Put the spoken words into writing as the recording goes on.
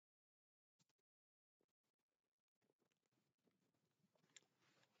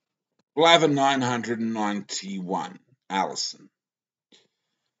Blather 991, Alison.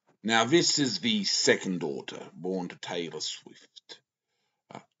 Now, this is the second daughter born to Taylor Swift.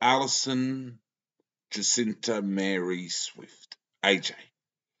 Alison Jacinta Mary Swift. AJ.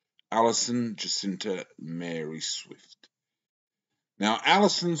 Alison Jacinta Mary Swift. Now,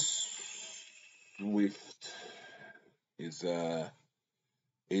 Alison Swift is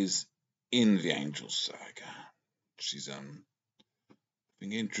in the Angel Saga. She's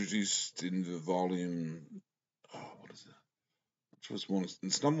being introduced in the volume. Oh, what is it?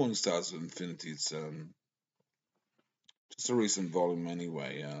 It's not Morning Stars of Infinity. It's just a recent volume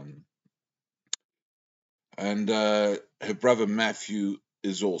anyway. And her brother Matthew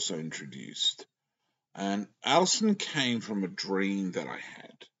is also introduced. And Alison came from a dream that I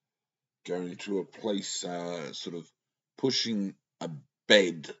had, going to a place, sort of pushing a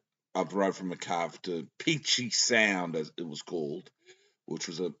bed up the road from McCarver to Peachy Sound, as it was called, which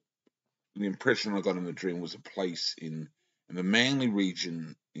was the impression I got in the dream was a place in the Manly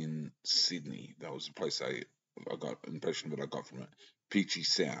region in Sydney. That was the place I got an impression that I got from it, Peachy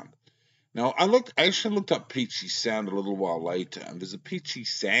Sound. Now I actually looked up Peachy Sound a little while later, and there's a Peachy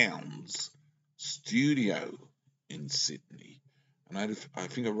Sounds studio in Sydney, and I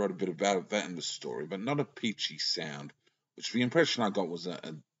think I wrote a bit about that in the story, but not a Peachy Sound, which the impression I got was a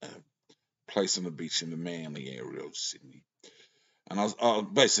place on the beach in the Manly area of Sydney. And I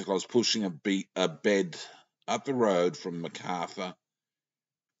was pushing a bed up the road from MacArthur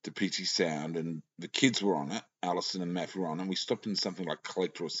to Peachy Sound, and the kids were on it. Alison and Matthew were on it. And we stopped in something like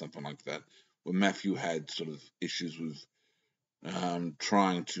Collector or something like that, where Matthew had sort of issues with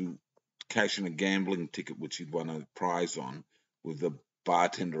trying to cash in a gambling ticket which he'd won a prize on, with the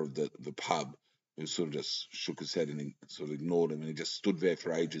bartender of the pub, who sort of just shook his head and he sort of ignored him, and he just stood there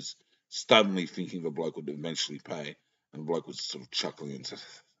for ages, stubbornly thinking the bloke would eventually pay. And the bloke was sort of chuckling and said,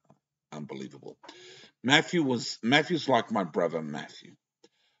 unbelievable. Matthew's like my brother Matthew,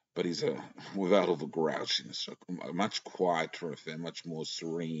 but he's without all the grouchiness, a much quieter affair, much more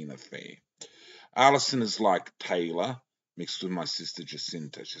serene affair. Alison is like Taylor mixed with my sister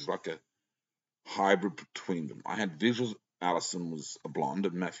Jacinta. She's like a hybrid between them. I had visuals. Alison was a blonde,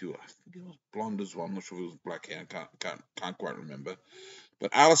 and Matthew, I think he was blonde as well. I'm not sure if it was black hair. Can't quite remember.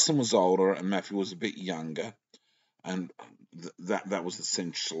 But Alison was older, and Matthew was a bit younger, and that was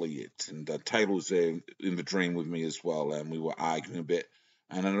essentially it. And Taylor was there in the dream with me as well, and we were arguing a bit.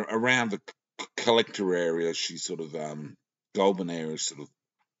 And around the collector area, she sort of Goulburn area sort of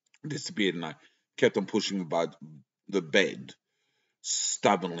disappeared, and I kept on pushing the bed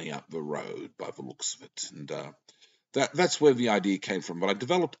stubbornly up the road by the looks of it. And that's where the idea came from. But I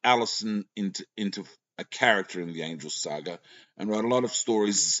developed Alison into a character in the Angel Saga, and wrote a lot of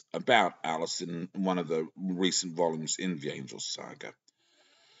stories about Alison in one of the recent volumes in the Angel Saga.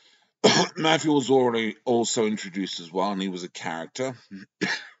 Matthew was already also introduced as well, and he was a character.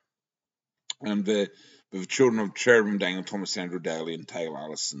 And the children of Cherubim Daniel, Thomas Andrew Daly, and Taylor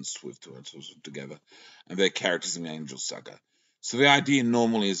Alison Swift were together, and they're characters in the Angel Saga. So the idea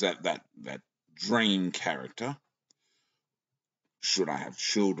normally is that dream character, should I have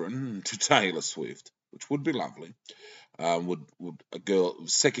children to Taylor Swift, which would be lovely, would a girl,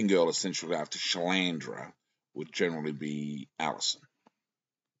 second girl essentially after Shalandra, would generally be Alison.